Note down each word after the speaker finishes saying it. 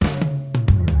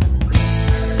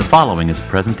following is a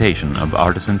presentation of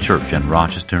Artisan Church in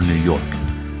Rochester, New York.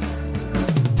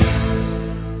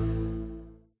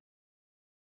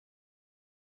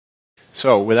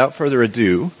 So, without further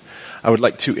ado, I would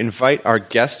like to invite our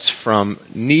guests from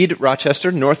Need Rochester,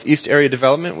 Northeast Area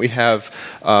Development. We have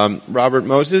Robert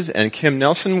Moses and Kim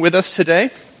Nelson with us today.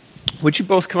 Would you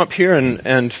both come up here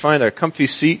and find a comfy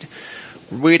seat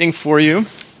waiting for you?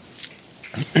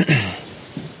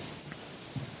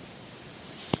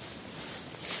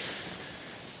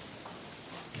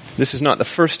 This is not the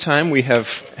first time we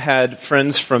have had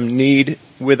friends from Need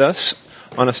with us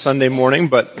on a Sunday morning,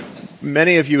 but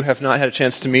many of you have not had a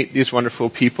chance to meet these wonderful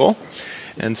people,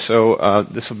 and so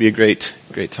this will be a great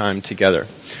time together.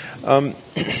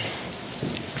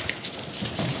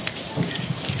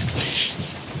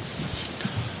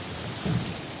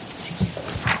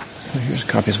 Here's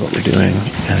copies of what we're doing,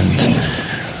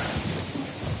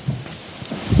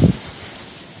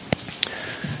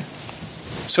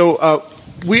 so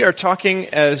we are talking,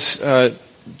 as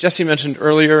Jesse mentioned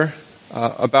earlier,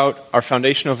 about our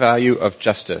foundational value of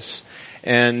justice.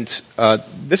 And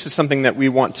this is something that we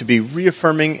want to be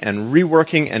reaffirming and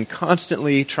reworking and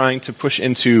constantly trying to push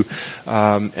into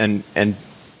and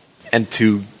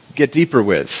to get deeper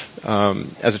with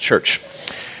as a church.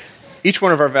 Each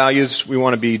one of our values we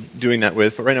want to be doing that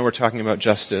with, but right now we're talking about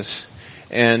justice.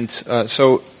 And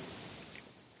so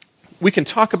we can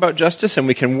talk about justice and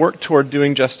we can work toward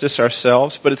doing justice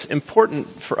ourselves, but it's important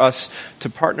for us to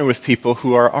partner with people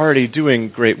who are already doing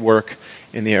great work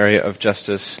in the area of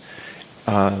justice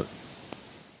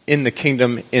in the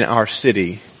kingdom, in our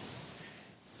city.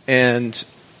 And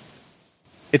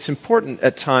it's important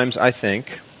at times, I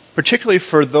think, particularly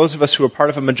for those of us who are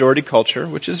part of a majority culture,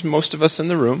 which is most of us in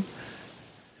the room,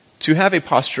 to have a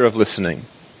posture of listening.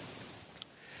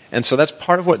 And so that's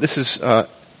part of what this is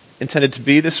intended to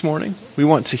be this morning. We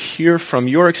want to hear from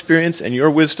your experience and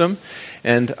your wisdom.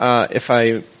 And if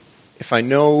I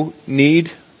know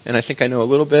Need, and I think I know a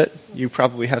little bit, you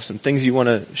probably have some things you want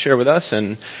to share with us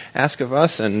and ask of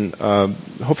us, and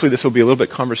hopefully this will be a little bit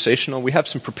conversational. We have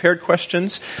some prepared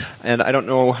questions, and I don't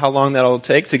know how long that'll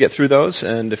take to get through those,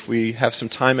 and if we have some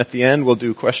time at the end, we'll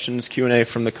do questions, Q&A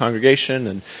from the congregation,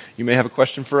 and you may have a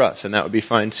question for us, and that would be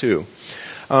fine too.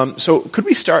 So could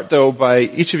we start, though, by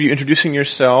each of you introducing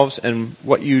yourselves and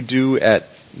what you do at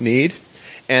Need?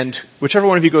 And whichever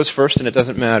one of you goes first, and it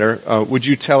doesn't matter, would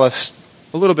you tell us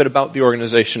a little bit about the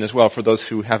organization as well for those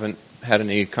who haven't had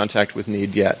any contact with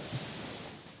Need yet?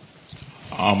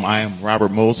 I am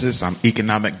Robert Moses. I'm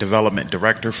Economic Development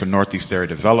Director for Northeast Area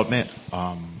Development.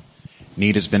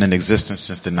 Need has been in existence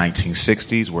since the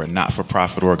 1960s. We're a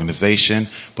not-for-profit organization,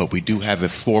 but we do have a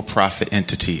for-profit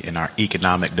entity in our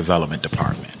Economic Development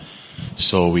Department.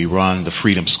 So we run the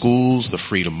Freedom Schools, the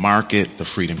Freedom Market, the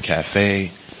Freedom Cafe,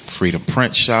 Freedom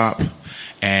Print Shop,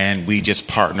 and we just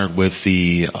partnered with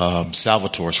the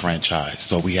Salvatore's franchise.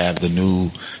 So we have the new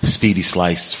Speedy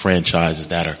Slice franchises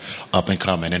that are up and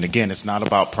coming. And again, it's not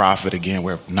about profit. Again,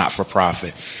 we're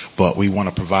not-for-profit, but we want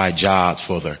to provide jobs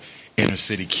for the inner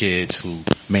city kids who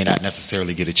may not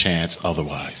necessarily get a chance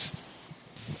otherwise.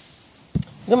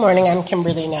 Good morning, I'm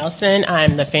Kimberly Nelson.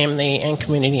 I'm the Family and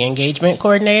Community Engagement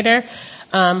Coordinator.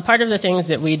 Part of the things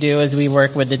that we do is we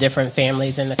work with the different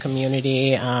families in the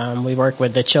community. We work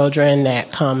with the children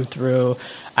that come through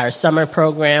our summer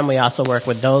program. We also work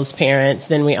with those parents.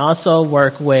 Then we also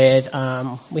work with,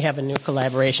 we have a new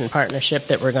collaboration partnership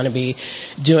that we're going to be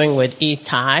doing with East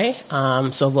High.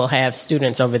 So we'll have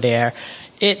students over there.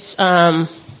 It's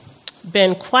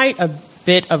been quite a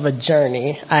bit of a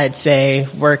journey, I'd say,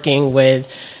 working with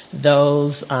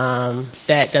those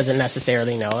that doesn't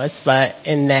necessarily know us. But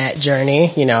in that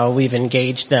journey, we've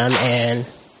engaged them and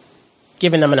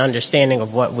given them an understanding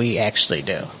of what we actually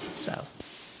do. So,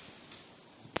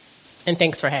 and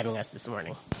thanks for having us this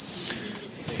morning.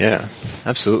 Yeah,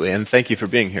 absolutely. And thank you for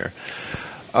being here.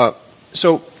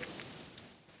 So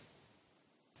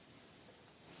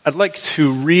I'd like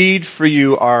to read for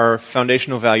you our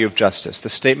foundational value of justice, the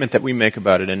statement that we make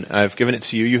about it. And I've given it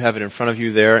to you. You have it in front of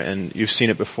you there, and you've seen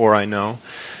it before, I know.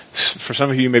 For some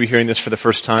of you, you may be hearing this for the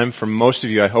first time. For most of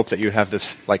you, I hope that you have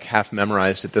this like half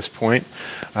memorized at this point.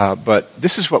 But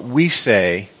this is what we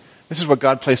say. This is what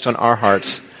God placed on our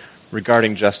hearts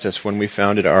regarding justice when we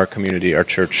founded our community, our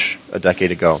church, a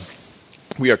decade ago.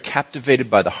 We are captivated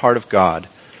by the heart of God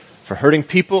for hurting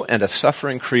people and a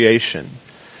suffering creation,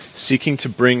 seeking to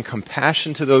bring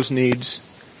compassion to those needs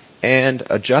and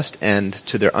a just end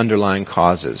to their underlying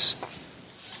causes.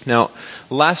 Now,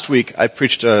 last week I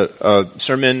preached a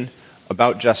sermon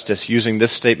about justice using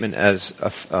this statement as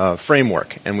a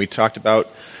framework, and we talked about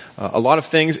a lot of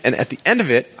things, and at the end of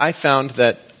it I found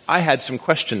that I had some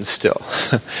questions still.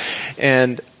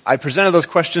 And I presented those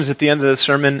questions at the end of the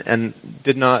sermon and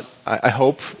did not, I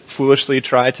hope, foolishly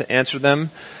try to answer them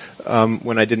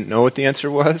when I didn't know what the answer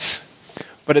was.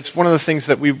 But it's one of the things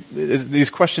that these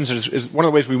questions is one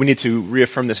of the ways we need to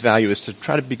reaffirm this value is to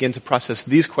try to begin to process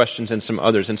these questions and some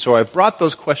others. And so I've brought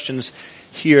those questions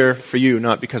here for you,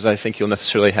 not because I think you'll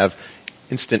necessarily have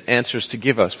instant answers to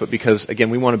give us, but because, again,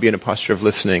 we want to be in a posture of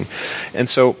listening. And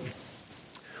so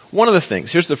one of the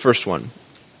things, here's the first one.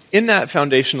 In that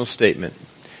foundational statement,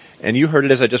 and you heard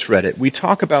it as I just read it, we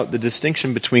talk about the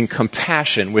distinction between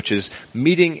compassion, which is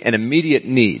meeting an immediate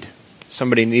need.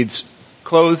 Somebody needs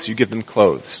clothes, you give them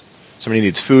clothes. Somebody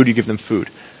needs food, you give them food.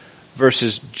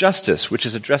 Versus justice, which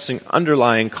is addressing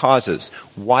underlying causes.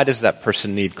 Why does that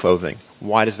person need clothing?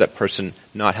 Why does that person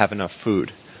not have enough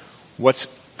food? What's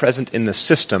present in the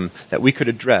system that we could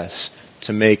address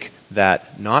to make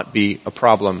that not be a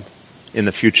problem in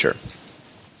the future?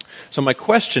 So my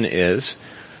question is,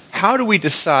 how do we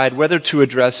decide whether to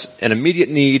address an immediate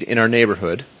need in our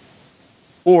neighborhood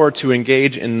or to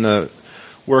engage in the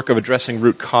work of addressing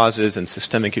root causes and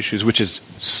systemic issues, which is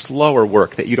slower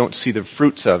work that you don't see the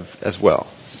fruits of as well?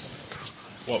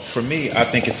 Well, for me, I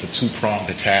think it's a two-pronged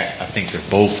attack. I think they're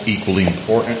both equally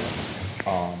important.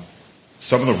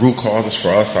 Some of the root causes for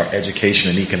us are education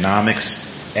and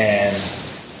economics, and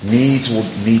needs will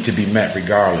need to be met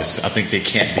regardless. I think they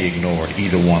can't be ignored,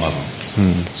 either one of them.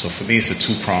 So for me, it's a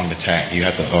two-pronged attack. You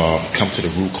have to come to the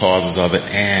root causes of it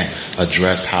and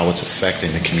address how it's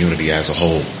affecting the community as a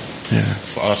whole. Yeah.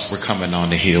 For us, we're coming on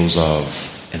the heels of,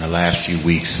 in the last few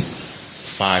weeks,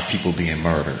 5 people being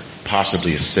murdered,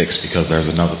 possibly a 6th because there's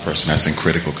another person that's in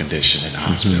critical condition in the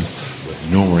hospital, with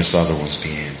numerous other ones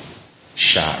being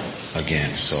shot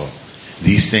again. So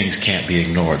these things can't be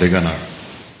ignored. They're going to,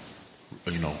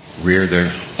 rear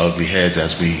their ugly heads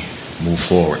as we move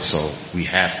forward. So we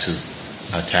have to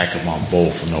attack them on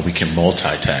both. We can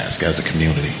multitask as a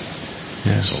community.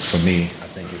 Yeah. So for me, I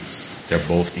think they're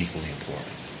both equally important.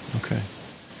 Okay.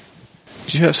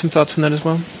 Do you have some thoughts on that as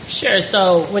well? Sure.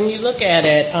 So when you look at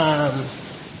it,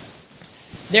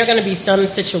 there are going to be some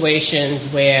situations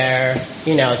where,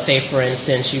 say for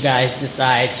instance, you guys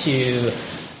decide to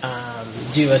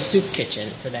do a soup kitchen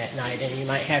for that night, and you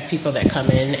might have people that come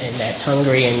in and that's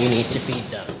hungry and you need to feed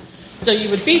them. So you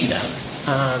would feed them,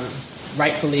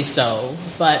 rightfully so,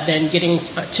 but then getting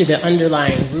to the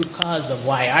underlying root cause of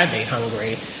why are they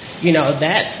hungry,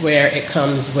 that's where it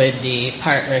comes with the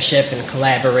partnership and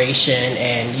collaboration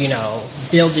and,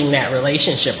 building that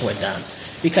relationship with them.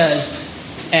 Because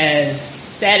as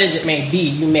sad as it may be,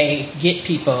 you may get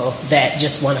people that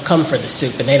just want to come for the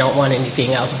soup and they don't want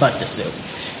anything else but the soup.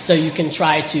 So you can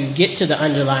try to get to the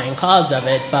underlying cause of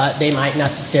it, but they might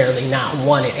necessarily not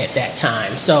want it at that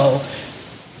time. So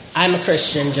I'm a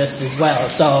Christian just as well.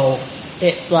 So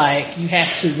it's like you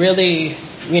have to really,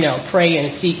 pray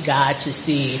and seek God to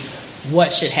see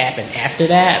what should happen after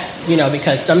that,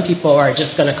 because some people are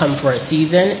just going to come for a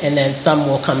season and then some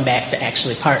will come back to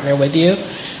actually partner with you.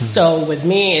 Mm-hmm. So with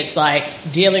me, it's like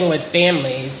dealing with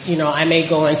families. I may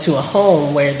go into a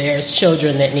home where there's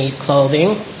children that need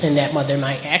clothing and that mother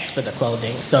might ask for the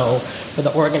clothing. So for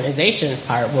the organization's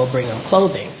part, we'll bring them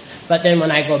clothing. But then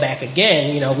when I go back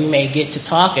again, we may get to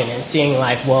talking and seeing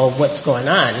well, what's going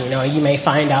on? You may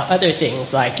find out other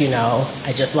things like,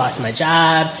 I just lost my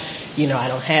job. I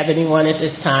don't have anyone at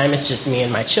this time. It's just me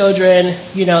and my children.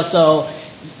 So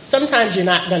sometimes you're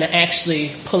not going to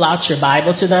actually pull out your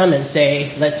Bible to them and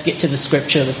say, let's get to the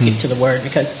scripture, let's get to the word,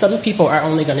 because some people are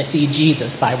only going to see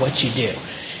Jesus by what you do.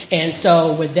 And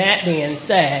so with that being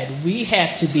said, we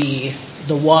have to be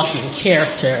the walking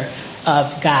character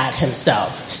of God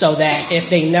himself, so that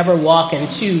if they never walk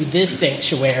into this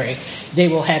sanctuary, they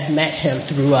will have met him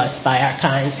through us by our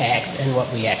kind acts and what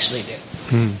we actually do.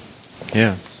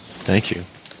 Yeah, thank you.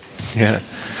 Yeah.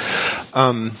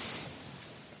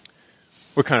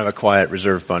 We're kind of a quiet,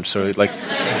 reserved bunch, so like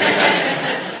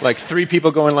 3 people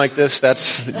going like this,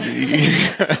 that's they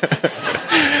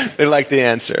like the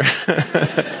answer.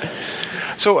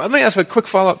 So let me ask a quick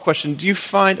follow-up question. Do you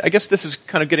find, I guess this is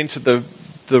kind of getting to the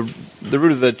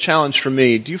root of the challenge for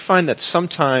me, do you find that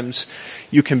sometimes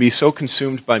you can be so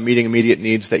consumed by meeting immediate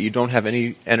needs that you don't have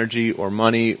any energy or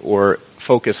money or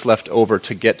focus left over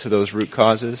to get to those root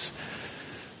causes?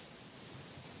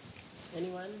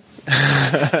 Anyone?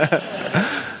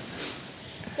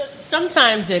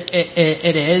 Sometimes it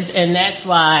is, and that's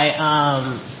why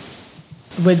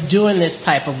with doing this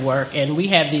type of work, and we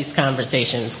have these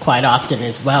conversations quite often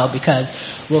as well, because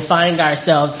we'll find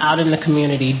ourselves out in the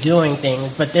community doing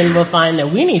things, but then we'll find that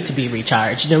we need to be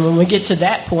recharged. And when we get to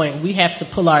that point, we have to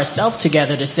pull ourselves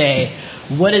together to say,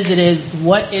 what is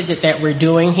it that we're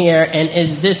doing here, and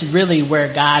is this really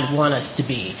where God wants us to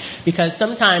be? Because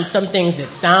sometimes some things that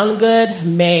sound good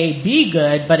may be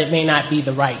good, but it may not be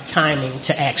the right timing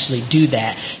to actually do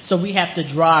that. So we have to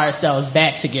draw ourselves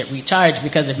back to get recharged,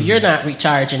 because if you're not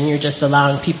recharged and you're just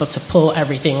allowing people to pull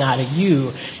everything out of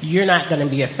you, you're not going to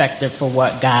be effective for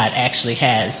what God actually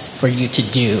has for you to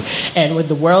do. And with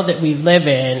the world that we live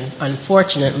in,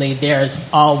 unfortunately, there's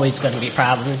always going to be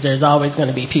problems. There's always going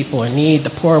to be people in need. The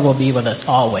poor will be with us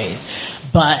always.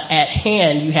 But at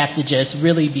hand, you have to just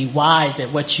really be wise at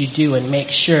what you do and make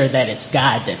sure that it's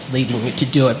God that's leading you to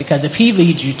do it. Because if He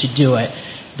leads you to do it,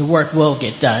 the work will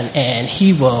get done, and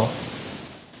He will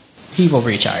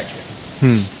recharge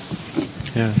you.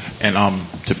 Yeah. And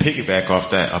to piggyback off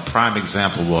that, a prime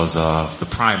example was the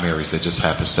primaries that just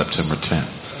happened September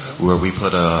 10th, where we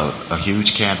put a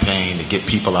huge campaign to get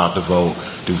people out to vote,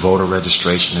 do voter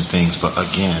registration and things. But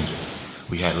again,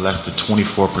 we had less than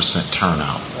 24%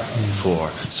 turnout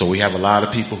so we have a lot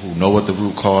of people who know what the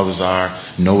root causes are,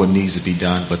 know what needs to be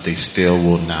done, but they still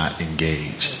will not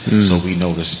engage. So we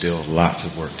know there's still lots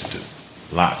of work to do.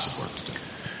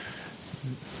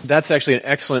 That's actually an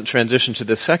excellent transition to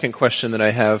the second question that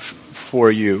I have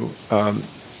for you,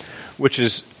 which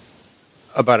is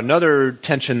about another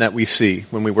tension that we see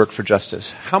when we work for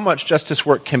justice. How much justice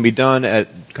work can be done at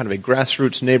kind of a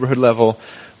grassroots neighborhood level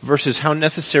versus how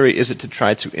necessary is it to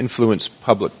try to influence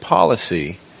public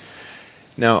policy?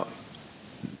 Now,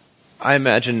 I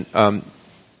imagine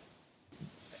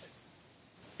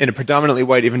in a predominantly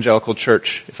white evangelical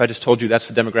church, if I just told you that's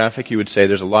the demographic, you would say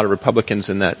there's a lot of Republicans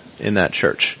in that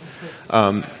church.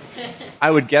 I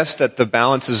would guess that the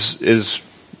balance is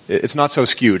it's not so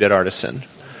skewed at Artisan.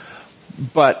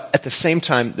 But at the same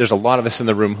time, there's a lot of us in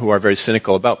the room who are very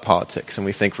cynical about politics, and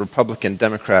we think Republican,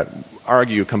 Democrat,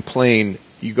 argue, complain,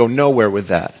 you go nowhere with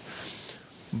that.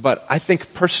 But I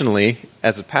think personally,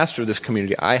 as a pastor of this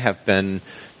community, I have been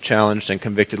challenged and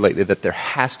convicted lately that there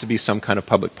has to be some kind of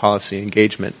public policy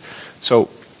engagement. So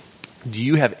do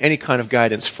you have any kind of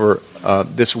guidance for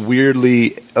this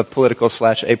weirdly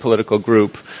political/apolitical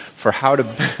group for how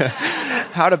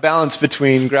to balance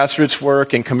between grassroots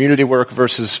work and community work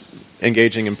versus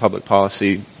engaging in public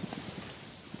policy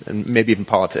and maybe even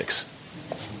politics?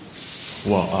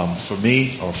 Well, for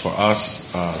me or for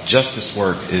us, justice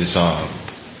work is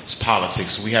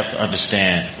politics. We have to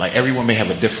understand, like, everyone may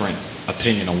have a different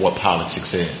opinion on what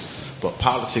politics is, but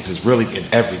politics is really in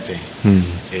everything.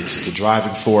 It's the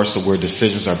driving force of where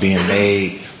decisions are being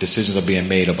made. Decisions are being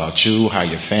made about you, how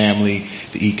your family,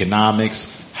 the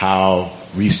economics, how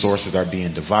resources are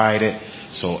being divided.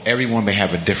 So everyone may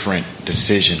have a different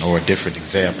decision or a different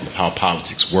example of how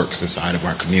politics works inside of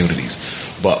our communities.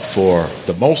 But for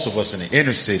the most of us in the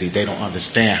inner city, they don't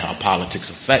understand how politics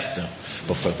affect them.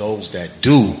 But for those that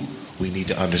do, we need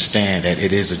to understand that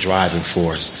it is a driving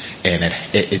force and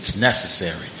it's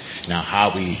necessary. Now,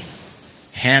 how we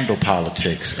handle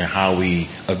politics and how we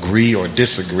agree or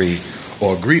disagree,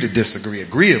 or agree to disagree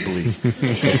agreeably,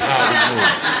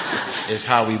 is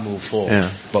how we move forward. Yeah.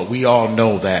 But we all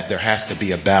know that there has to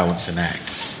be a balancing act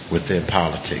within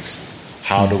politics.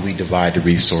 How do we divide the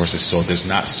resources so there's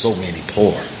not so many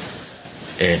poor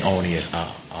and only a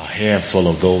handful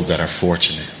of those that are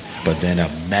fortunate, but then a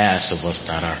mass of us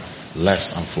that are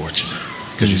less unfortunate?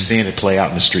 Because you're seeing it play out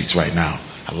in the streets right now.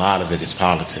 A lot of it is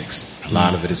politics. A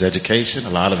lot of it is education. A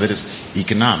lot of it is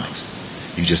economics.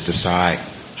 You just decide,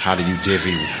 how do you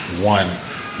divvy one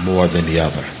more than the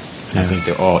other? I think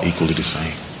they're all equally the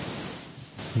same.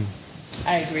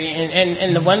 I agree.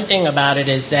 And the one thing about it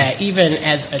is that even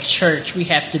as a church, we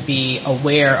have to be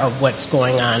aware of what's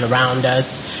going on around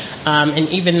us. And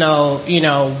even though,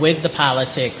 with the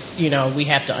politics, we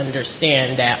have to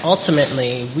understand that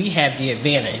ultimately we have the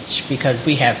advantage because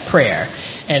we have prayer.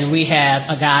 And we have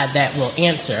a God that will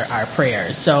answer our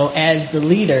prayers. So as the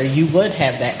leader, you would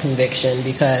have that conviction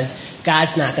because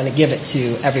God's not going to give it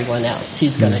to everyone else.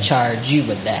 He's going to charge you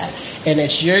with that. And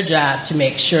it's your job to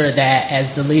make sure that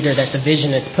as the leader that the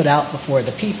vision is put out before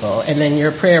the people. And then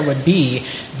your prayer would be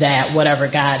that whatever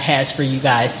God has for you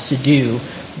guys to do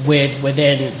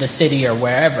within the city or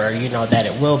wherever, that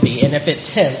it will be. And if it's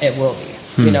Him, it will be.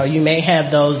 You may have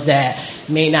those that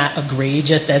may not agree.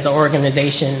 Just as an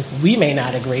organization, we may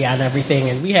not agree on everything,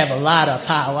 and we have a lot of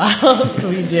powwows.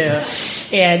 We do.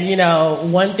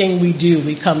 And, one thing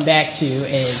we come back to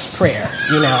is prayer,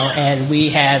 and we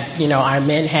have, our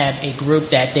men have a group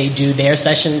that they do their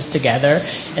sessions together,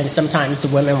 and sometimes the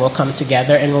women will come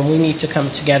together, and when we need to come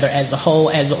together as a whole,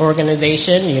 as an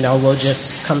organization, we'll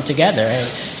just come together, and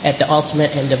at the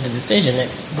ultimate end of the decision,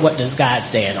 it's what does God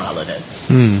say in all of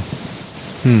this? I'm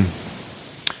going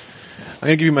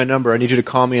to give you my number. I need you to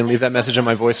call me and leave that message on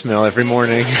my voicemail every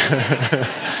morning.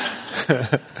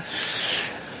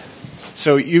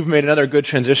 So you've made another good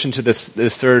transition to this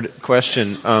third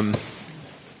question.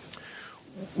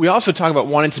 We also talk about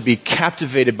wanting to be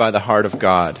captivated by the heart of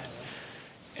God.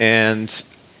 And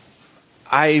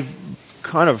I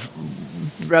kind of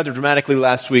rather dramatically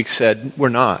last week said we're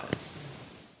not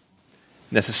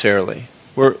necessarily.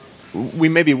 We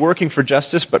may be working for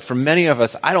justice, but for many of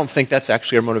us, I don't think that's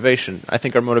actually our motivation. I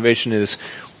think our motivation is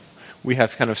we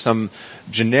have kind of some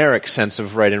generic sense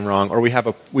of right and wrong, or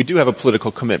we do have a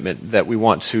political commitment that we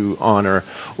want to honor,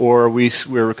 or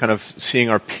we're kind of seeing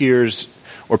our peers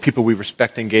or people we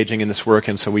respect engaging in this work,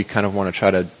 and so we kind of want to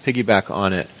try to piggyback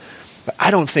on it. But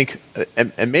I don't think,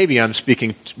 and maybe I'm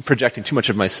projecting too much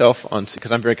of myself on,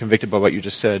 because I'm very convicted by what you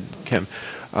just said, Kim,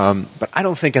 but I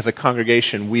don't think as a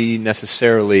congregation we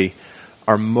necessarily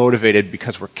are motivated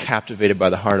because we're captivated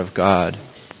by the heart of God.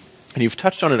 And you've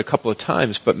touched on it a couple of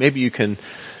times, but maybe you can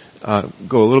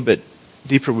go a little bit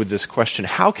deeper with this question.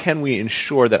 How can we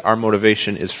ensure that our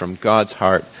motivation is from God's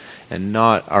heart and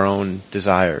not our own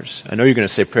desires? I know you're going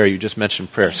to say prayer. You just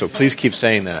mentioned prayer, so please keep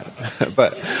saying that.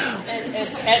 But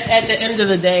at the end of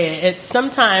the day, it's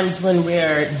sometimes when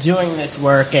we're doing this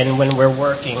work and when we're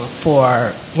working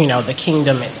for, the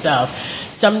kingdom itself,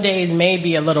 some days may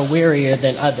be a little wearier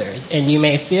than others, and you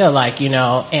may feel like,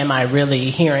 am I really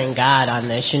hearing God on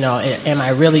this? Am I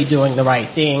really doing the right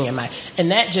thing?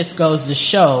 And that just goes to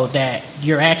show that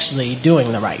you're actually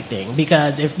doing the right thing.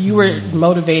 Because if you were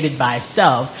motivated by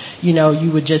self,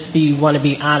 you would just want to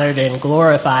be honored and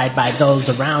glorified by those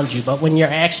around you. But when you're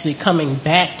actually coming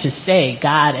back to say,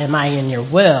 God, am I in your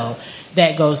will?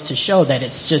 That goes to show that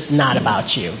it's just not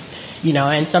about you.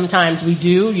 And sometimes we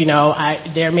do,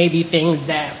 there may be things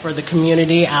that for the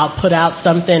community, I'll put out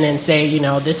something and say,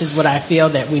 this is what I feel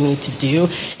that we need to do.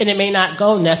 And it may not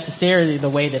go necessarily the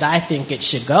way that I think it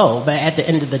should go. But at the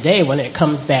end of the day, when it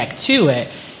comes back to it,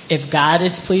 if God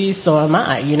is pleased, so am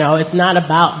I. It's not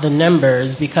about the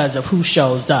numbers because of who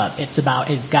shows up. It's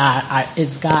about is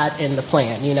God in the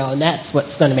plan, and that's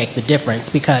what's going to make the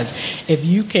difference. Because if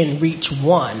you can reach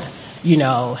one,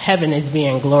 heaven is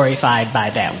being glorified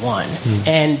by that one.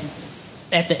 And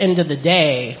at the end of the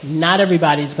day, not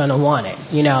everybody's going to want it.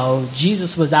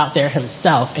 Jesus was out there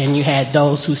himself, and you had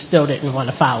those who still didn't want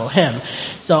to follow him.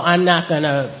 So I'm not going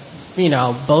to,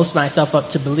 boast myself up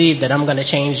to believe that I'm going to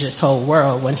change this whole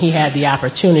world when he had the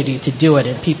opportunity to do it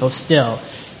and people still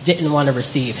didn't want to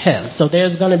receive him. So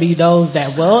there's going to be those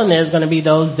that will, and there's going to be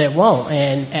those that won't.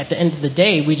 And at the end of the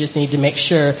day, we just need to make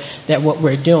sure that what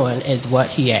we're doing is what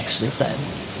he actually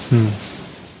says.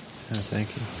 Thank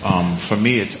you. For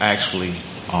me, it's actually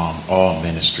all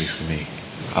ministry for me.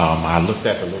 I looked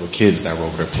at the little kids that were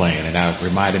over there playing, and that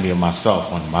reminded me of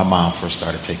myself when my mom first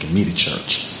started taking me to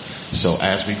church. So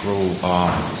as we grew,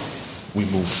 we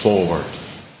moved forward,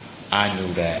 I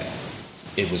knew that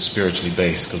it was spiritually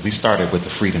based, because we started with the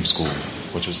Freedom School,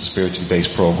 which was a spiritually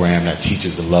based program that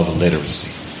teaches the love of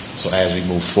literacy. So as we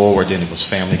moved forward, then it was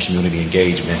family community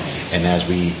engagement, and as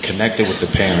we connected with the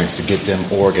parents to get them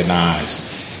organized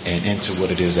and into what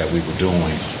it is that we were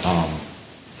doing,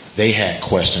 they had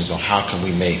questions on how can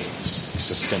we make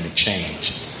systemic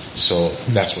change. So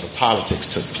that's where the politics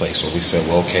took place, where we said,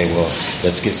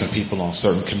 let's get some people on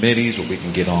certain committees where we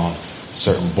can get on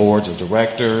certain boards of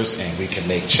directors and we can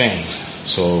make change.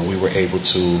 So we were able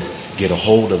to get a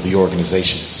hold of the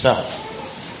organization itself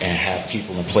and have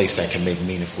people in place that can make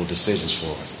meaningful decisions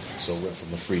for us. So we went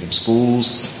from the Freedom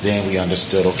Schools, then we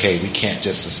understood, we can't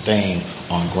just sustain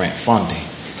on grant funding,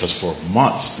 because for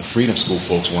months the Freedom School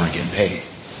folks weren't getting paid.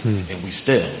 And we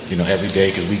still, every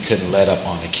day, because we couldn't let up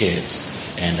on the kids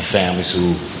and the families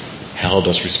who held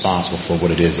us responsible for what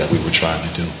it is that we were trying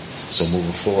to do. So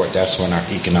moving forward, that's when our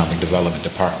Economic Development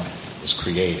Department was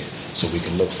created, so we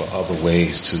can look for other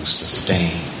ways to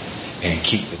sustain and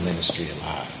keep the ministry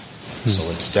alive. So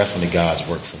it's definitely God's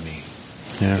work for me.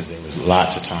 Because there was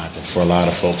lots of times, and for a lot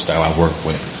of folks that I work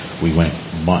with, we went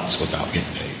months without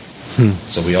getting paid.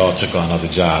 So we all took on other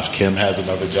jobs. Kim has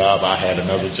another job, I had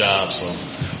another job,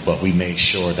 but we made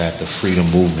sure that the freedom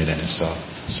movement in itself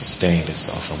sustained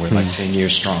itself, and we're like 10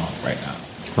 years strong right now.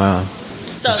 Wow.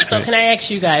 So can I ask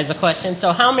you guys a question?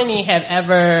 So how many have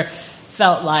ever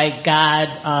felt like God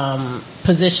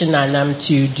positioned on them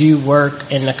to do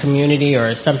work in the community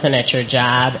or something at your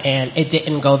job, and it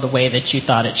didn't go the way that you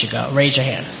thought it should go? Raise your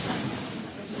hand.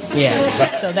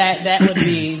 Yeah. So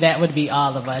that would be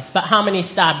all of us. But how many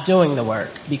stopped doing the work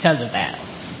because of that?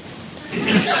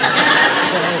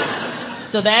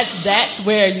 So that's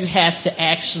where you have to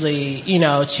actually,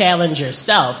 challenge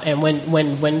yourself. And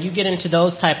when you get into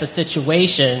those type of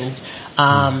situations,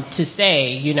 to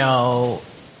say,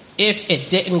 if it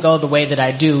didn't go the way that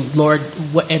I do, Lord,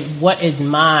 what is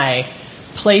my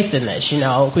place in this?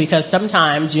 Because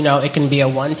sometimes, it can be a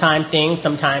one-time thing.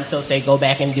 Sometimes he'll say, go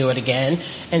back and do it again.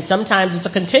 And sometimes it's a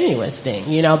continuous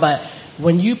thing, but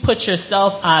when you put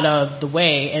yourself out of the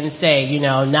way and say,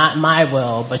 not my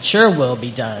will, but your will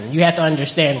be done, you have to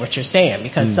understand what you're saying,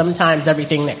 because sometimes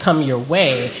everything that come your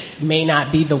way may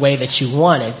not be the way that you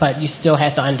want it, but you still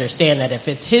have to understand that if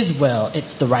it's his will,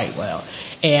 it's the right will.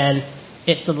 And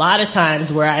it's a lot of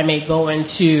times where I may go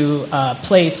into a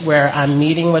place where I'm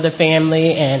meeting with a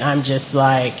family and I'm just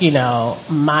like,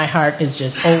 my heart is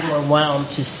just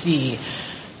overwhelmed to see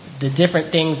the different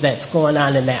things that's going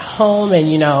on in that home. And,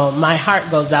 my heart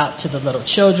goes out to the little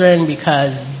children,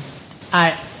 because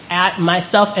I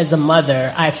myself as a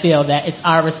mother, I feel that it's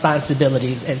our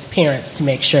responsibilities as parents to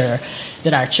make sure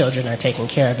that our children are taken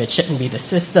care of. It shouldn't be the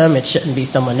system. It shouldn't be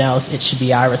someone else. It should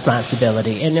be our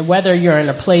responsibility. And whether you're in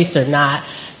a place or not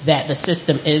that the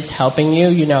system is helping you,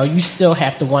 you still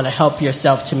have to want to help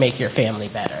yourself to make your family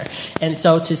better. And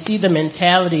so to see the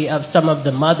mentality of some of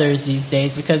the mothers these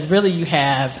days, because really you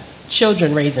have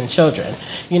children raising children,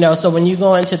 so when you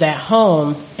go into that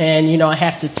home and, I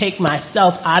have to take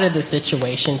myself out of the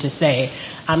situation to say,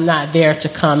 I'm not there to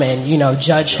come and,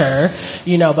 judge her,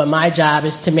 but my job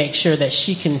is to make sure that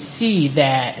she can see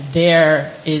that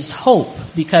there is hope,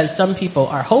 because some people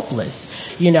are hopeless,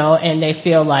 and they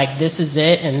feel like this is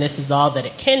it and this is all that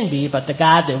it can be. But the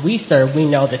God that we serve, we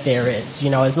know that there is,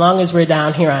 as long as we're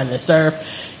down here on this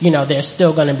earth, there's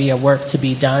still going to be a work to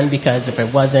be done, because if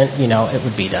it wasn't, it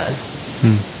would be done.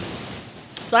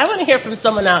 So I want to hear from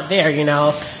someone out there,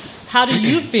 how do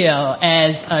you feel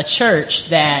as a church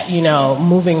that,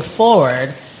 moving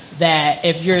forward, that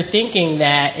if you're thinking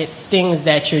that it's things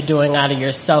that you're doing out of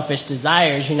your selfish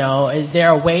desires, is there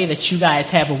a way that you guys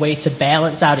have a way to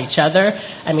balance out each other?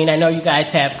 I mean, I know you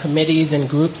guys have committees and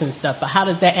groups and stuff, but how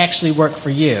does that actually work for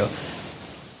you?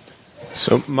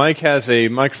 So Mike has a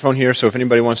microphone here, so if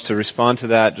anybody wants to respond to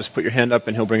that, just put your hand up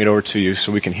and he'll bring it over to you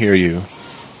so we can hear you.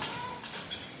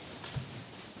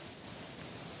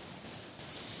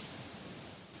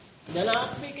 Then I'll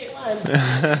speak at once. Can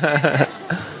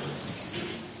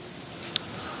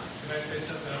I say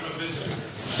something? I'm a visitor.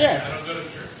 Sure. I don't go to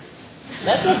church.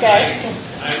 That's okay.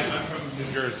 I'm from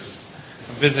New Jersey.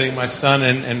 I'm visiting my son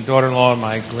and daughter-in-law and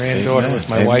my granddaughter with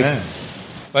my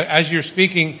wife. But as you're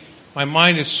speaking, my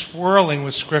mind is swirling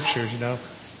with scriptures,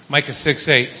 Micah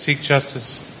 6:8, seek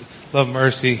justice, love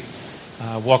mercy,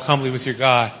 walk humbly with your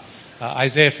God.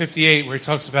 Isaiah 58, where he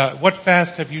talks about, what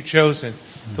fast have you chosen?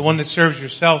 The one that serves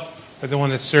yourself, or the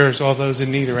one that serves all those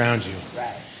in need around you?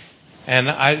 Right. And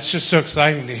it's just so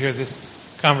exciting to hear this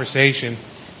conversation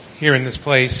here in this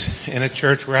place, in a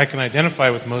church where I can identify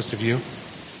with most of you,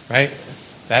 right?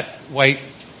 That white,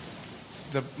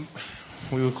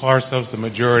 we would call ourselves the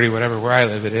majority, whatever, where I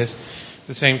live it is,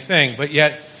 the same thing. But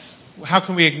yet, how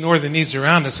can we ignore the needs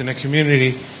around us in a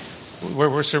community where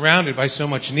we're surrounded by so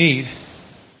much need,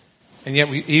 and yet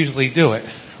we easily do it,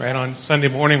 right? On Sunday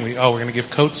morning, we're going to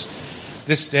give coats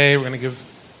this day, we're going to give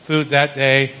food that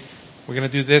day, we're going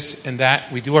to do this and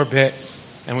that. We do our bit,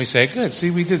 and we say, good, see,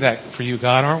 we did that for you,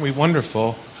 God, aren't we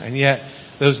wonderful? And yet,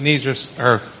 those needs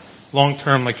are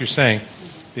long-term, like you're saying.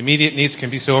 The immediate needs can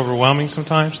be so overwhelming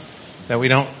sometimes that we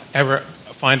don't ever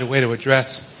find a way to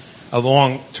address a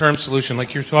long-term solution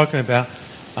like you're talking about,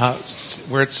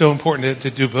 where it's so important to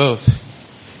do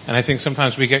both. And I think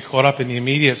sometimes we get caught up in the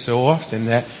immediate so often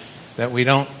that we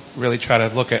don't really try to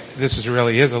look at this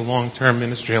really is a long-term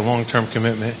ministry, a long-term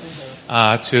commitment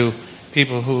to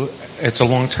people who it's a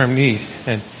long-term need.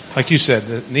 And like you said,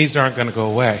 the needs aren't going to go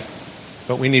away,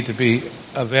 but we need to be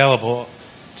available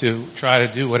to try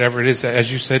to do whatever it is that,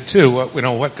 as you said too,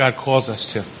 what God calls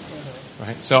us to.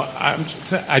 Right. So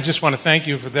I just want to thank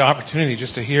you for the opportunity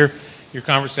just to hear your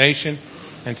conversation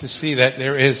and to see that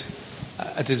there is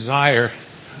a desire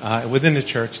within the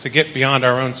church to get beyond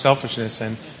our own selfishness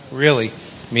and really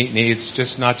meet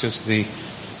needs, not just the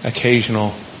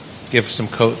occasional give some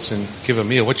coats and give a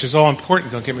meal, which is all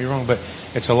important, don't get me wrong, but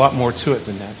it's a lot more to it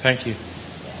than that. Thank you.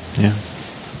 Yeah.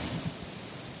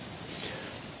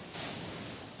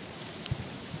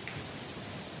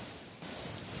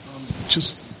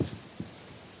 just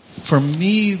for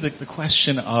me, the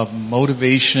question of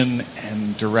motivation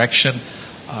and direction,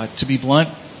 to be blunt,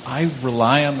 I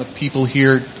rely on the people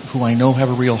here who I know have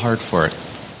a real heart for it.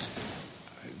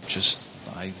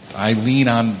 I lean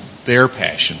on their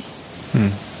passion.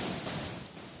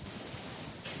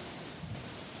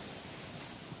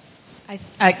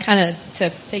 I kind of, to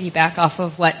piggyback off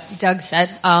of what Doug said,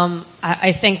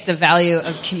 I think the value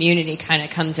of community kind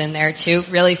of comes in there too,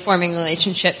 really forming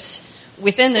relationships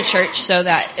within the church so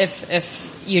that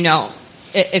if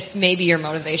maybe your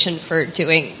motivation for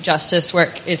doing justice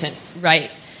work isn't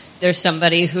right, there's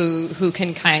somebody who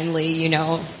can kindly,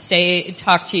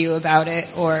 talk to you about it,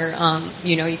 or,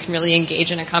 you can really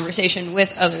engage in a conversation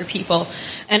with other people.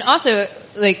 And also,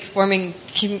 like,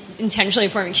 intentionally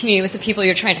forming community with the people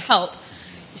you're trying to help,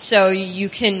 so you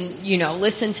can,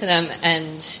 listen to them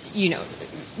and,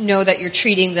 know that you're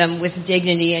treating them with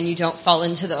dignity and you don't fall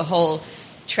into the whole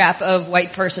trap of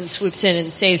white person swoops in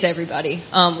and saves everybody,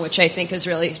 which I think is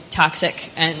really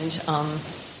toxic and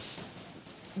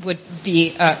would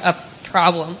be a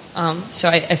problem. So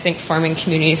I think forming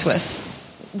communities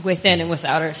within and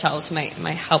without ourselves might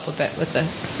help a bit with the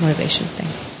motivation thing.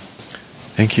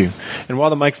 Thank you. And while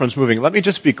the microphone's moving, let me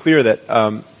just be clear that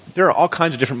there are all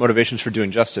kinds of different motivations for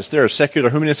doing justice. There are secular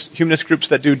humanist groups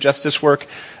that do justice work.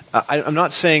 I'm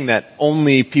not saying that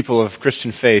only people of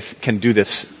Christian faith can do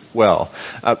this well.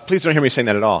 Please don't hear me saying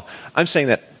that at all. I'm saying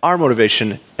that our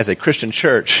motivation as a Christian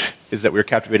church is that we're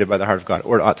captivated by the heart of God,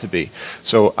 or it ought to be.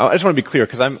 So I just want to be clear,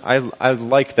 because I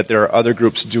like that there are other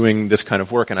groups doing this kind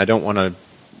of work, and I don't want to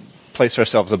place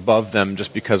ourselves above them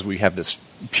just because we have this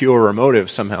purer motive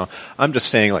somehow. I'm just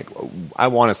saying, like, I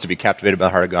want us to be captivated by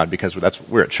the heart of God because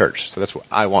we're a church, so that's what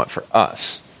I want for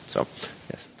us. So,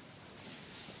 yes.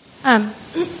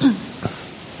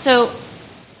 So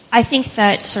I think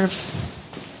that sort of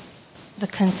the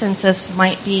consensus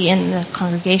might be in the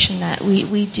congregation that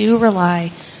we do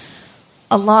rely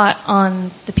a lot on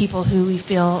the people who we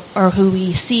feel or who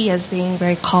we see as being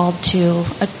very called to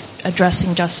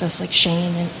addressing justice, like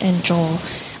Shane and Joel.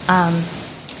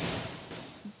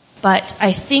 But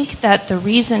I think that the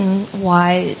reason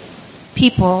why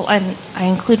people, and I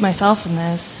include myself in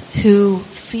this, who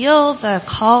feel the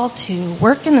call to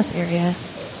work in this area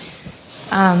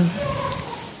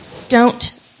don't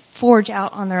forge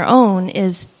out on their own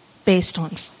is based on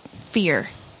fear.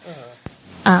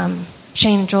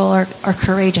 Shane and Joel are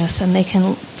courageous, and they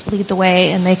can lead the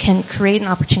way, and they can create an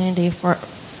opportunity for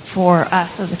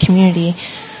us as a community.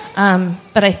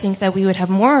 But I think that we would have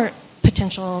more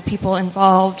potential people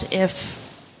involved if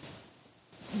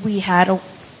we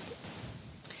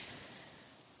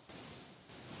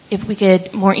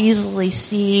could more easily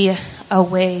see a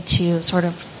way to sort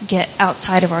of get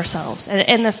outside of ourselves.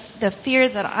 And the fear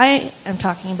that I am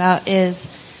talking about is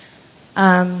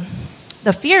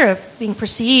the fear of being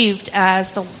perceived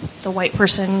as the white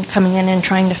person coming in and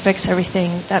trying to fix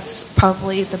everything. That's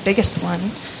probably the biggest one.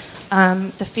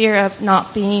 The fear of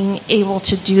not being able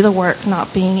to do the work,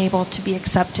 not being able to be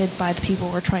accepted by the people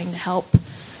we're trying to help,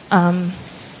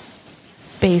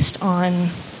 based on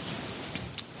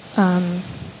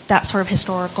that sort of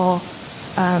historical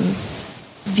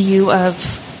view of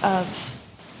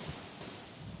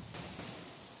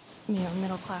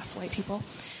middle class white people,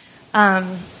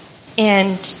 and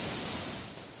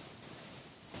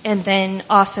then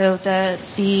also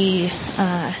the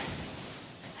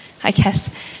I guess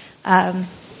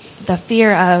the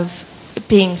fear of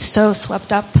being so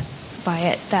swept up by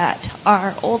it that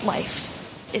our old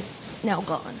life is now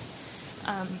gone.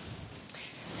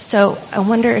 So I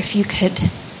wonder if you could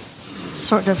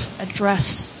sort of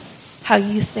address how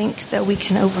you think that we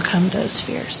can overcome those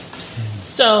fears.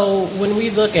 So when we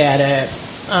look at it,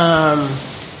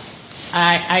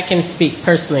 I can speak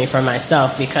personally for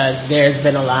myself, because there's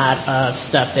been a lot of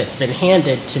stuff that's been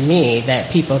handed to me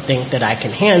that people think that I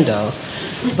can handle.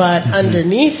 But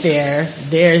underneath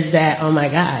there's that, oh my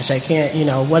gosh, I can't,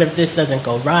 what if this doesn't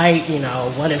go right?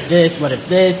 What if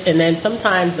this? And then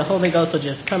sometimes the Holy Ghost will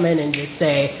just come in and just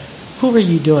say, who are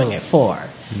you doing it for?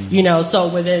 So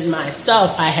within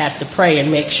myself, I have to pray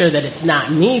and make sure that it's not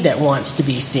me that wants to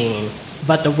be seen,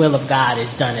 but the will of God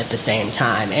is done at the same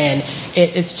time. And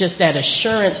it's just that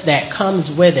assurance that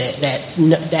comes with it,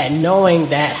 that knowing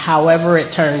that however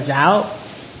it turns out,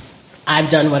 I've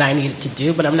done what I needed to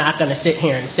do, but I'm not going to sit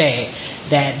here and say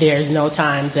that there's no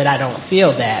time that I don't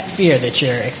feel that fear that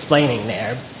you're explaining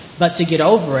there. But to get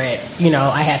over it,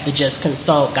 I have to just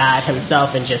consult God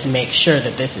himself and just make sure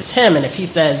that this is him. And if he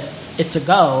says it's a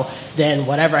go, then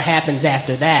whatever happens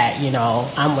after that,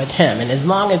 I'm with him. And as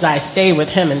long as I stay with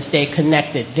him and stay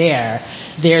connected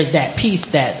there's that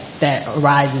peace that that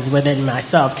arises within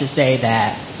myself to say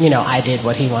that, I did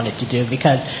what he wanted to do.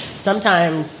 Because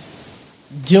sometimes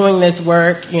doing this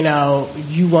work,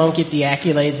 you won't get the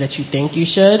accolades that you think you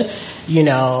should.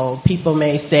 People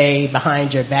may say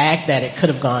behind your back that it could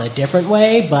have gone a different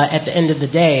way, but at the end of the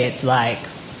day, it's like,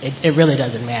 it really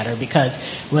doesn't matter, because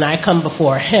when I come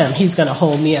before him, he's going to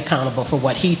hold me accountable for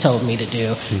what he told me to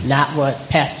do, not what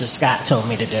Pastor Scott told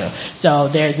me to do. So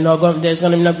there's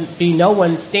going to be no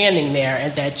one standing there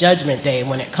at that judgment day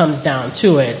when it comes down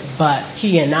to it, but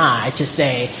he and I to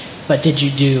say, but did you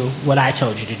do what I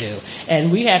told you to do?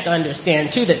 And we have to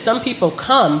understand, too, that some people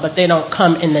come, but they don't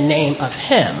come in the name of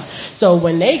him. So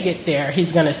when they get there,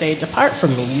 he's going to say, depart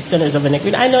from me, you sinners of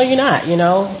iniquity. I know you're not,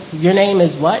 Your name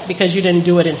is what? Because you didn't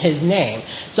do it in his name.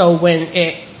 So when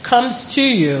it comes to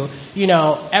you,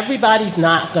 everybody's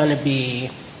not going to be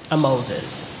a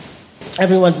Moses.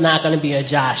 Everyone's not going to be a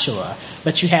Joshua.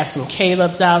 But you have some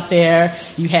Calebs out there.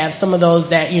 You have some of those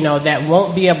that, that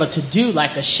won't be able to do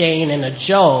like a Shane and a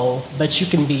Joel, but you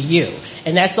can be you.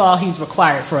 And that's all he's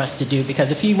required for us to do, because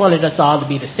if he wanted us all to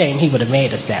be the same, he would have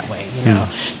made us that way,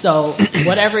 So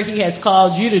whatever he has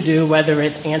called you to do, whether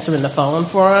it's answering the phone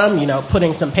for him,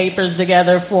 putting some papers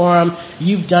together for him,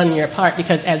 you've done your part,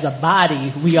 because as a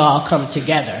body, we all come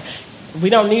together. We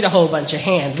don't need a whole bunch of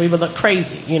hands. We would look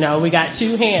crazy, We got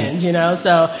 2 hands,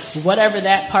 So whatever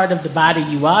that part of the body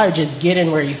you are, just get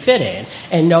in where you fit in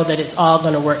and know that it's all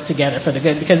going to work together for the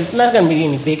good, because it's not going to be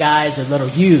any big eyes or little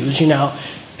U's,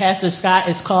 Pastor Scott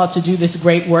is called to do this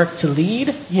great work to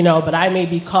lead, but I may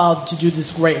be called to do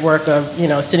this great work of,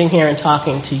 sitting here and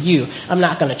talking to you. I'm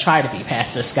not going to try to be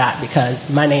Pastor Scott,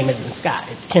 because my name isn't Scott,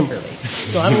 it's Kimberly.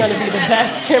 So I'm going to be the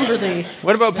best Kimberly.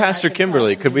 What about Pastor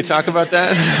Kimberly? Could we talk about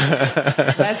that?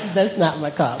 That's not my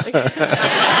calling.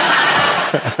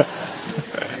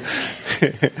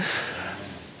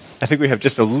 I think we have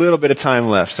just a little bit of time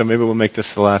left, so maybe we'll make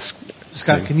this the last.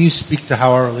 Scott, can you speak to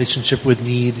how our relationship with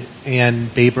Need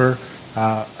and Baber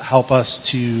help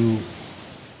us to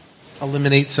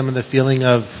eliminate some of the feeling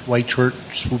of white church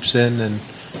swoops in and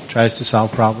tries to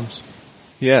solve problems?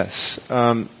 Yes.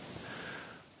 Well,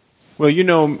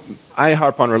 I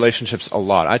harp on relationships a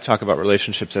lot. I talk about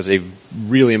relationships as a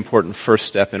really important first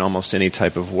step in almost any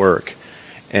type of work.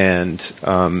 And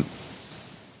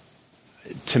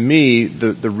to me,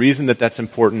 the reason that that's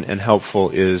important and helpful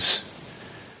is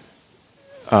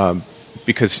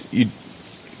because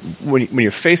when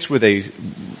you're faced with a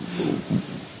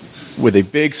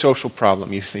big social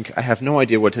problem, you think, I have no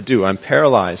idea what to do. I'm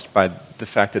paralyzed by the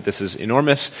fact that this is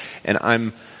enormous,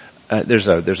 and there's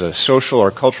a social or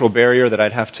cultural barrier that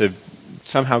I'd have to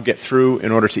somehow get through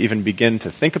in order to even begin to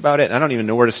think about it, and I don't even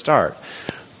know where to start.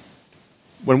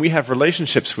 When we have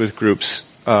relationships with groups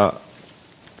that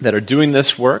are doing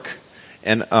this work,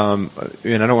 and I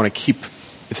don't want to keep.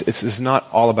 It's not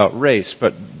all about race,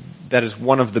 but that is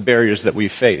one of the barriers that we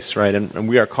face, right? And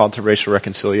we are called to racial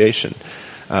reconciliation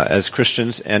as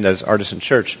Christians and as Artisan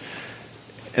Church.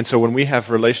 And so when we have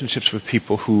relationships with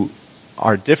people who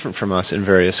are different from us in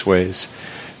various ways,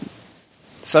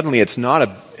 suddenly it's not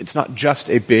just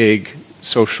a big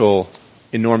social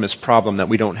enormous problem that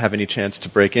we don't have any chance to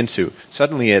break into.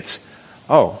 Suddenly it's,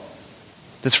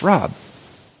 that's Rob.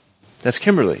 That's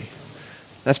Kimberly.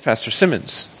 That's Pastor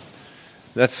Simmons.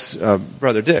 That's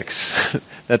Brother Dix.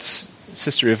 That's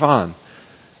Sister Yvonne.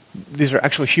 These are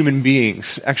actual human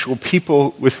beings, actual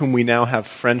people with whom we now have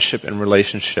friendship and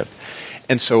relationship.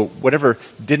 And so whatever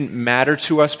didn't matter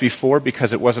to us before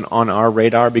because it wasn't on our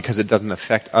radar, because it doesn't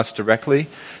affect us directly,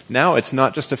 now it's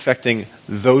not just affecting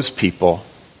those people,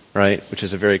 right, which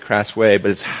is a very crass way, but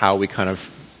it's how we kind of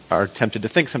are tempted to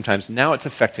think sometimes. Now it's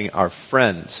affecting our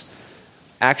friends,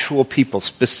 actual people,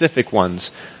 specific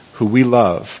ones who we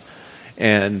love.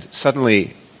 And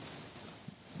suddenly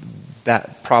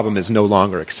that problem is no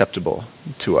longer acceptable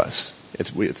to us.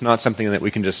 It's not something that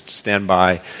we can just stand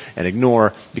by and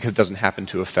ignore because it doesn't happen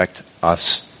to affect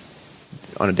us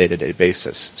on a day-to-day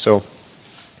basis. So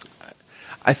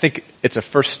I think it's a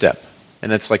first step,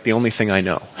 and it's like the only thing I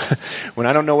know. When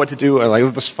I don't know what to do, I'm like,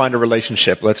 let's find a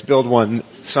relationship. Let's build one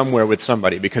somewhere with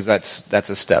somebody, because that's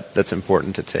a step that's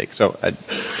important to take. So,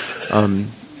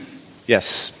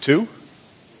 yes, 2?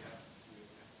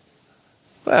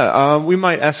 Well, we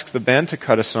might ask the band to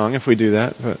cut a song if we do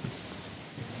that, but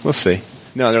we'll see.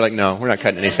 No, they're like, no, we're not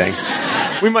cutting anything.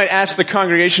 We might ask the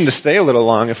congregation to stay a little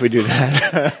long if we do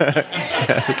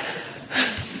that.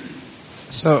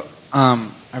 So,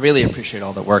 I really appreciate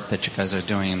all the work that you guys are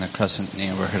doing in the Crescent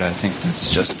neighborhood. I think that's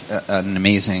just an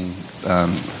amazing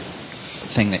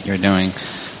thing that you're doing.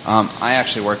 I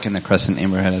actually work in the Crescent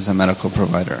neighborhood as a medical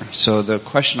provider. So the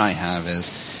question I have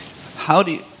is, how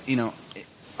do you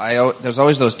there's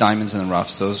always those diamonds in the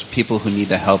roughs, those people who need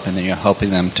the help, and then you're helping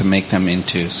them to make them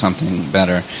into something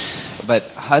better.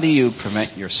 But how do you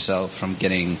prevent yourself from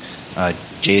getting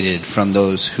jaded from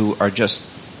those who are just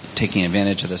taking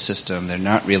advantage of the system? They're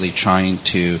not really trying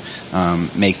to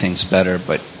make things better,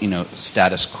 but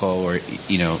status quo, or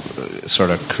sort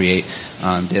of create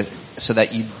so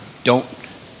that you don't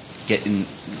get in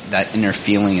that inner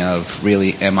feeling of,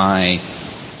 really, am I?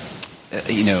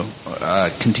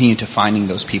 Continue to finding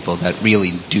those people that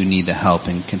really do need the help,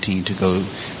 and continue to go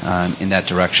in that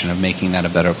direction of making that a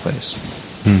better place.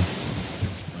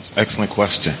 Excellent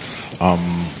question.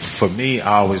 For me,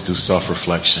 I always do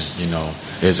self-reflection.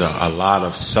 There's a lot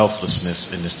of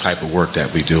selflessness in this type of work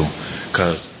that we do,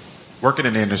 because working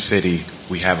in the inner city,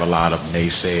 we have a lot of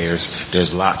naysayers.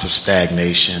 There's lots of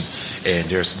stagnation, and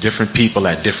there's different people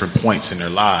at different points in their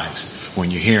lives.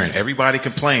 When you're hearing everybody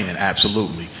complaining,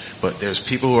 absolutely, but there's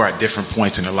people who are at different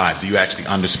points in their lives. Do you actually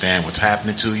understand what's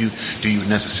happening to you? Do you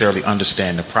necessarily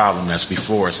understand the problem that's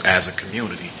before us as a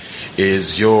community?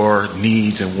 Is your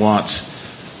needs and wants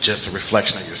just a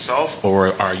reflection of yourself, or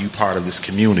are you part of this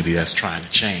community that's trying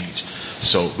to change?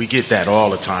 So we get that all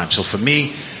the time. So for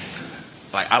me,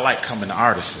 I like coming to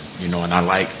Artisan, and I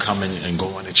like coming and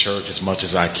going to church as much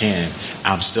as I can.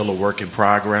 I'm still a work in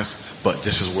progress, but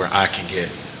this is where I can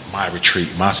get my retreat,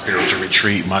 my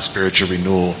spiritual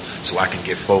renewal, so I can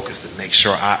get focused and make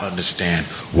sure I understand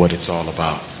what it's all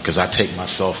about, because I take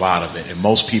myself out of it, and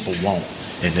most people won't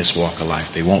in this walk of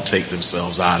life. They won't take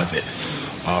themselves out of it.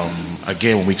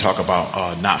 Again, when we talk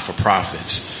about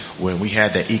not-for-profits, when we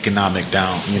had that economic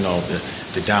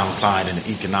the downside in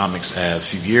the economics a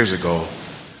few years ago,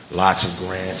 lots of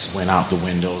grants went out the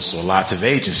window, so lots of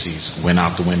agencies went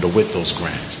out the window with those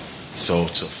grants. So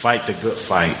to fight the good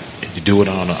fight, and to do it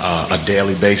on a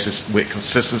daily basis with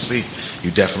consistency,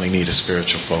 you definitely need a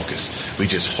spiritual focus. We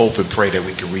just hope and pray that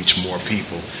we can reach more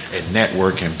people and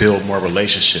network and build more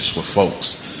relationships with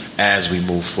folks as we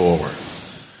move forward.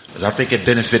 Because I think it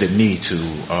benefited me to,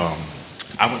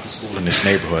 I went to school in this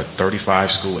neighborhood,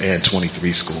 35 school and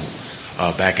 23 school,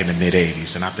 back in the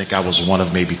mid-'80s. And I think I was one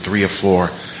of maybe 3 or 4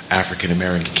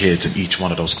 African-American kids in each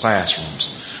one of those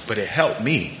classrooms. But it helped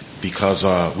me, because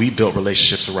we built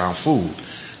relationships around food.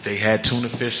 They had tuna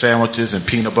fish sandwiches and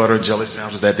peanut butter and jelly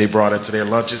sandwiches that they brought into their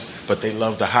lunches, but they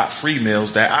loved the hot free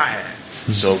meals that I had.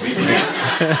 So we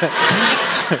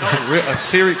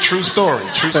true story.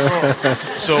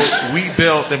 So we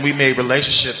built and we made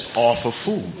relationships off of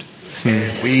food.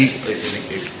 And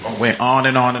it went on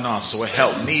and on and on. So it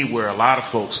helped me, where a lot of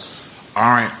folks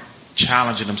aren't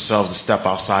challenging themselves to step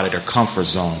outside of their comfort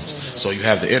zones. So you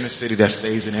have the inner city that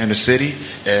stays in the inner city,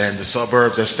 and the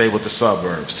suburbs that stay with the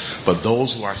suburbs. But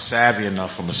those who are savvy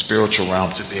enough from a spiritual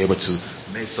realm to be able to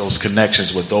make those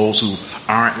connections with those who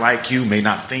aren't like you, may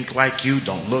not think like you,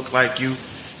 don't look like you,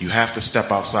 you have to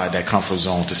step outside that comfort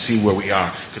zone to see where we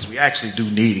are, because we actually do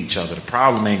need each other. The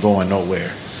problem ain't going nowhere.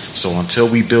 So until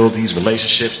we build these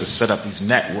relationships to set up these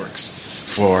networks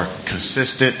for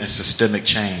consistent and systemic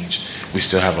change, we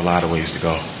still have a lot of ways to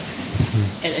go.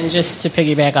 And just to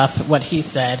piggyback off what he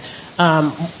said,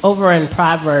 over in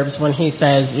Proverbs, when he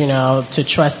says, to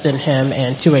trust in him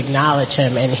and to acknowledge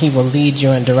him, and he will lead you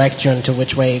and direct you into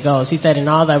which way he goes, he said, in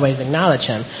all thy ways acknowledge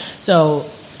him. So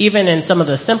even in some of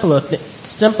the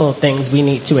simple things, we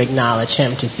need to acknowledge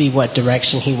him to see what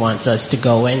direction he wants us to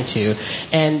go into.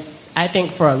 And I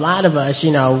think for a lot of us,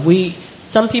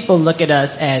 some people look at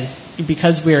us as,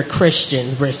 because we're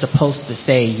Christians, we're supposed to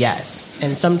say yes.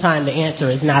 And sometimes the answer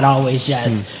is not always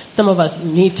yes. Some of us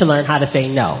need to learn how to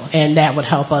say no, and that would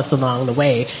help us along the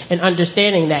way. And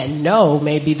understanding that no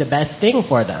may be the best thing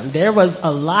for them. There was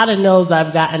a lot of no's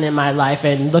I've gotten in my life,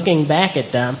 and looking back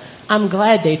at them, I'm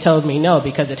glad they told me no,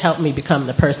 because it helped me become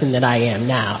the person that I am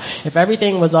now. If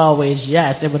everything was always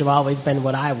yes, it would have always been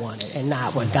what I wanted and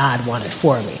not what God wanted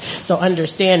for me. So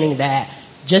understanding that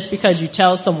just because you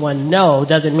tell someone no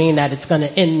doesn't mean that it's going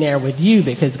to end there with you,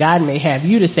 because God may have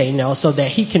you to say no so that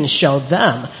he can show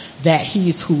them that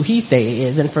he's who he say he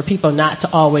is, and for people not to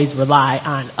always rely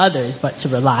on others but to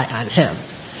rely on him.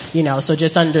 So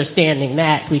just understanding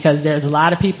that, because there's a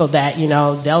lot of people that,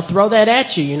 they'll throw that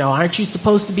at you. Aren't you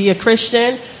supposed to be a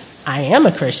Christian? I am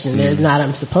a Christian. There's not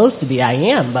I'm supposed to be, I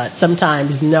am. But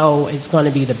sometimes no is going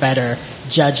to be the better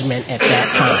judgment at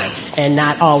that time, and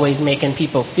not always making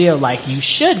people feel like you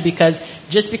should, because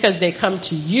just because they come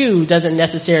to you doesn't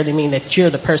necessarily mean that you're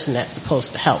the person that's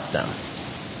supposed to help them.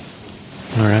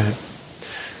 All right.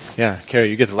 Yeah, Carrie,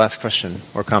 you get the last question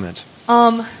or comment.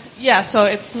 Yeah, so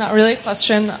it's not really a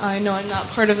question. I know I'm not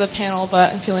part of the panel,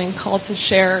 but I'm feeling called to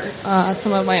share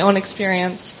some of my own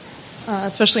experience.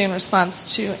 especially in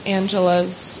response to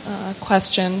Angela's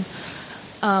question.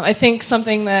 I think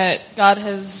something that God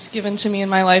has given to me in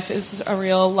my life is a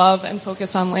real love and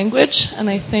focus on language. And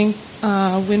I think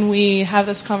when we have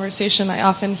this conversation, I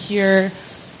often hear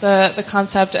the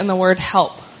concept and the word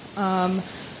help.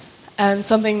 And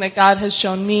something that God has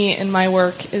shown me in my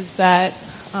work is that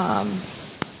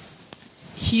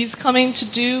He's coming to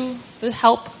do the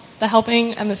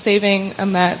helping and the saving,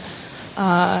 and that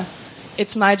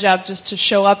it's my job just to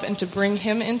show up and to bring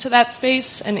Him into that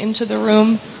space and into the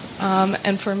room.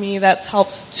 And for me, that's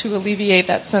helped to alleviate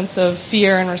that sense of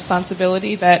fear and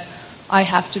responsibility that I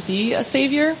have to be a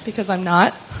savior, because I'm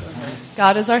not.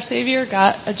 God is our savior.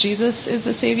 Jesus is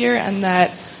the savior, and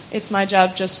that it's my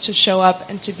job just to show up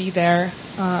and to be there.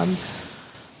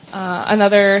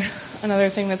 Another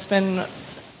thing that's been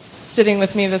sitting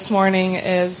with me this morning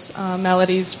is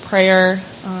Melody's prayer.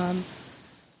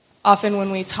 Often when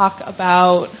we talk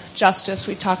about justice,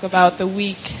 we talk about the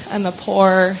weak and the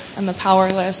poor and the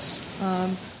powerless.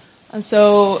 And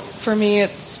so for me,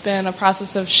 it's been a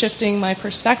process of shifting my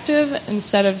perspective.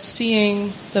 Instead of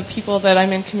seeing the people that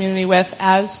I'm in community with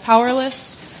as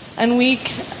powerless and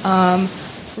weak,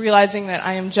 realizing that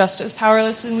I am just as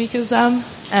powerless and weak as them,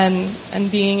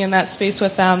 and being in that space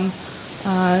with them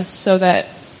so that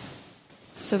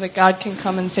God can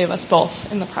come and save us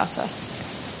both in the process.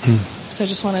 So I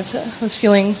just was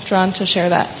feeling drawn to share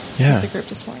that with the group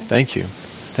this morning. Thank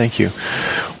you.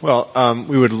 Well,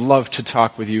 we would love to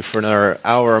talk with you for another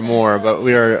hour or more, but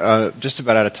we are just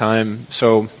about out of time.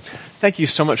 So thank you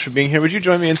so much for being here. Would you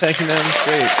join me in thanking them?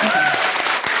 Great.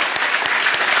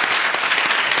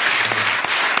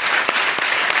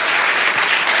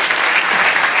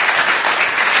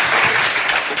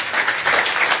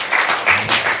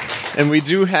 And we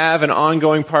do have an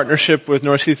ongoing partnership with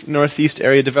Northeast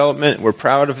Area Development. We're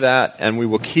proud of that, and we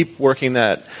will keep working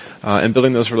that and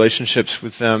building those relationships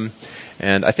with them.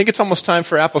 And I think it's almost time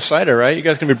for apple cider, right? You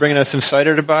guys going to be bringing us some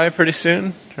cider to buy pretty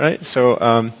soon, right? So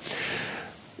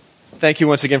thank you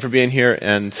once again for being here,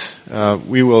 and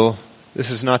this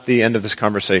is not the end of this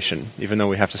conversation, even though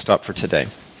we have to stop for today.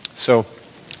 So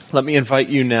let me invite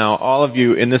you now, all of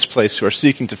you in this place who are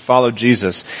seeking to follow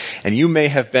Jesus, and you may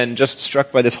have been just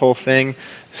struck by this whole thing,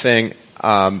 saying,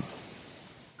 I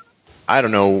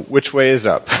don't know which way is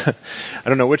up. I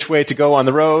don't know which way to go on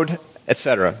the road,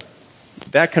 etc.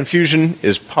 That confusion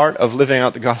is part of living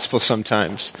out the gospel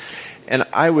sometimes. And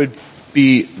I would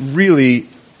be really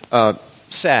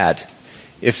sad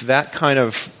if that kind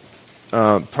of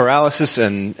paralysis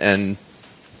and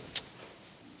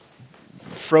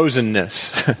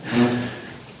frozenness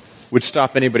would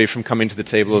stop anybody from coming to the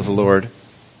table of the Lord.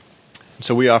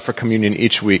 So we offer communion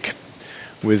each week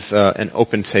with an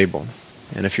open table.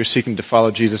 And if you're seeking to follow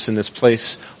Jesus in this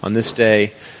place on this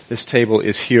day, this table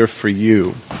is here for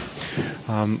you.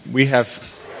 We have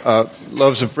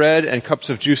loaves of bread and cups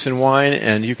of juice and wine,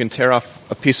 and you can tear off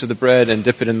a piece of the bread and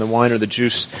dip it in the wine or the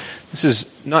juice. This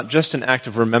is not just an act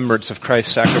of remembrance of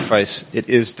Christ's sacrifice. It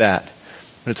is that.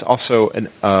 But it's also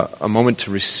a moment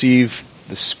to receive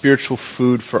the spiritual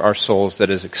food for our souls that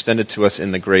is extended to us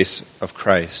in the grace of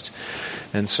Christ.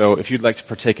 And so if you'd like to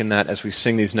partake in that as we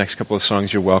sing these next couple of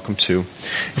songs, you're welcome to.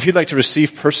 If you'd like to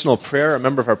receive personal prayer, a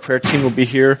member of our prayer team will be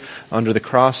here under the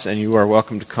cross, and you are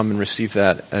welcome to come and receive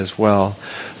that as well.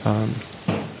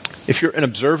 If you're an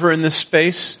observer in this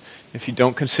space, if you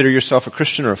don't consider yourself a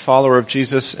Christian or a follower of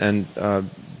Jesus and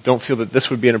don't feel that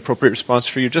this would be an appropriate response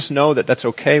for you, just know that that's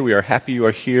okay. We are happy you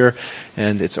are here,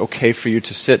 and it's okay for you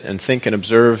to sit and think and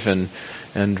observe and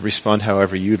respond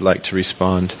however you'd like to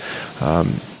respond.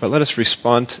 But let us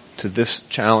respond to this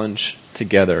challenge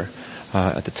together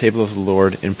at the table of the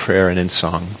Lord in prayer and in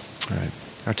song. All right.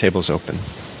 Our table is open.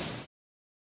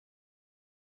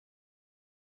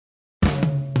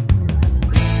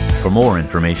 For more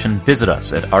information, visit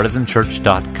us at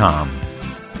artisanchurch.com.